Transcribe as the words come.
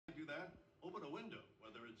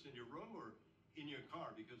in your room or in your car,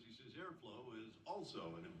 because he says airflow is also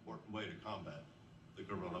an important way to combat the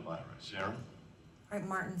coronavirus. Sharon? All right,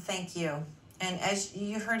 Martin, thank you. And as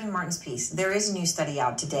you heard in Martin's piece, there is a new study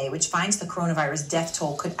out today which finds the coronavirus death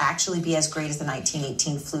toll could actually be as great as the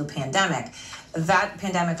 1918 flu pandemic. That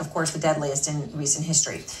pandemic, of course, the deadliest in recent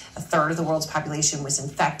history. A third of the world's population was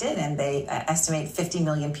infected, and they estimate 50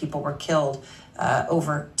 million people were killed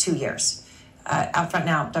over 2 years. Out front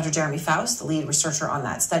now, Dr. Jeremy Faust, the lead researcher on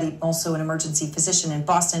that study, also an emergency physician in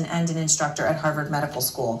Boston and an instructor at Harvard Medical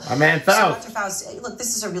School. My man Faust. So Dr. Faust, look,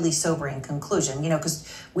 this is a really sobering conclusion, because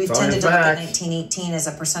we've tended to look at 1918 as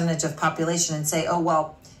a percentage of population and say, oh,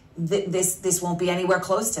 well, this won't be anywhere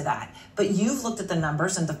close to that. But you've looked at the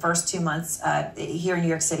numbers in the first 2 months here in New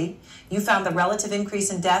York City. You found the relative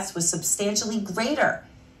increase in deaths was substantially greater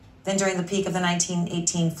than during the peak of the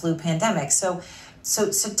 1918 flu pandemic. So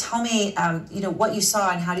tell me, what you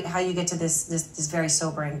saw and how you get to this very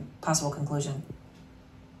sobering possible conclusion.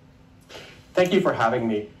 Thank you for having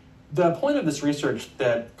me. The point of this research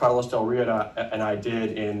that Carlos Del Rio and I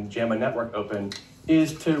did in JAMA Network Open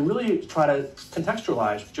is to really try to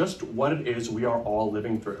contextualize just what it is we are all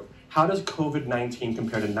living through. How does COVID-19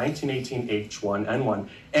 compare to 1918 H1N1?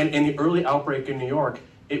 And in the early outbreak in New York,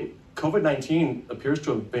 COVID-19 appears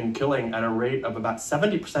to have been killing at a rate of about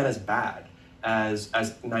 70% as bad as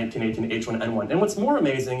 1918 H1N1. And what's more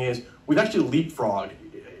amazing is we've actually leapfrogged.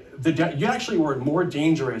 You actually were more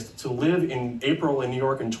dangerous to live in April in New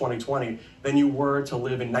York in 2020 than you were to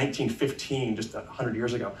live in 1915, just 100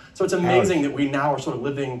 years ago. So it's amazing that we now are sort of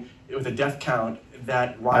living with a death count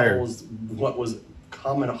that rivals what was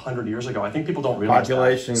common 100 years ago. I think people don't realize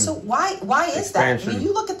population. That. So why is expansion. that? I mean,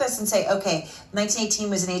 you look at this and say, okay,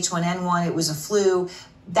 1918 was an H1N1, it was a flu.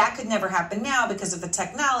 That could never happen now because of the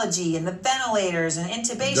technology and the ventilators and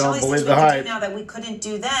intubation, all these things we can do now that we couldn't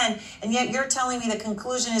do then. And yet you're telling me the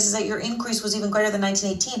conclusion is that your increase was even greater than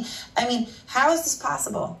 1918. I mean, how is this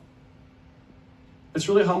possible? It's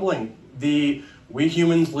really humbling. We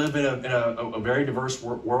humans live in a very diverse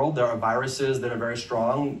world. There are viruses that are very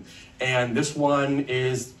strong, and this one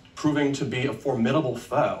is proving to be a formidable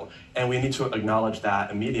foe. And we need to acknowledge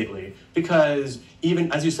that immediately, because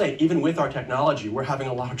even, as you say, even with our technology, we're having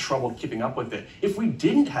a lot of trouble keeping up with it. If we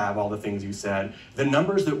didn't have all the things you said, the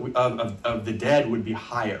numbers of the dead would be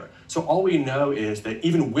higher. So all we know is that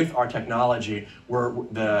even with our technology,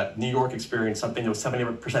 the New York experienced something that was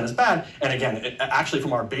 70% as bad. And again, actually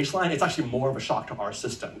from our baseline, it's actually more of a shock to our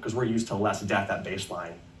system because we're used to less death at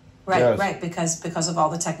baseline. Right, yes. Right, because of all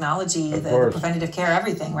the technology, the preventative care,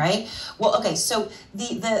 everything, right? Well, okay, so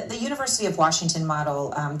the University of Washington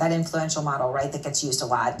model, that influential model, right, that gets used a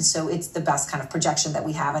lot, so it's the best kind of projection that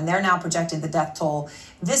we have, and they're now projecting the death toll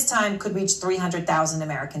this time could reach 300,000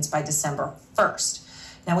 Americans by December 1st.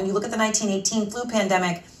 Now, when you look at the 1918 flu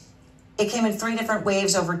pandemic, it came in 3 different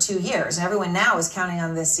waves over 2 years, and everyone now is counting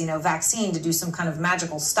on this, vaccine to do some kind of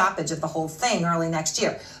magical stoppage of the whole thing early next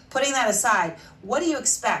year. Putting that aside, what do you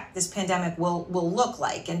expect this pandemic will look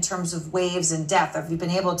like in terms of waves and death? Have you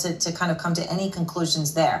been able to kind of come to any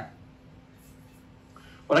conclusions there?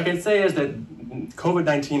 What I can say is that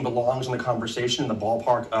COVID-19 belongs in the conversation in the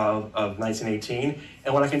ballpark of 1918,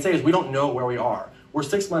 and what I can say is we don't know where we are. We're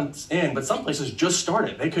 6 months in, but some places just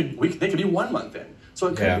started. They could be 1 month in. So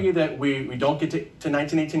it could be that we don't get to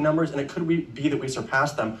 1918 numbers, and it could be that we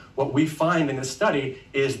surpass them. What we find in this study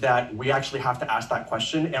is that we actually have to ask that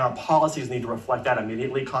question, and our policies need to reflect that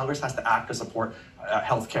immediately. Congress has to act to support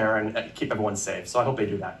healthcare and keep everyone safe. So I hope they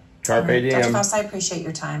do that. Carpe diem. Dr. Faust, I appreciate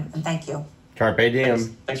your time, and thank you. Carpe diem.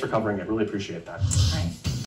 Thanks for covering it. Really appreciate that. All right.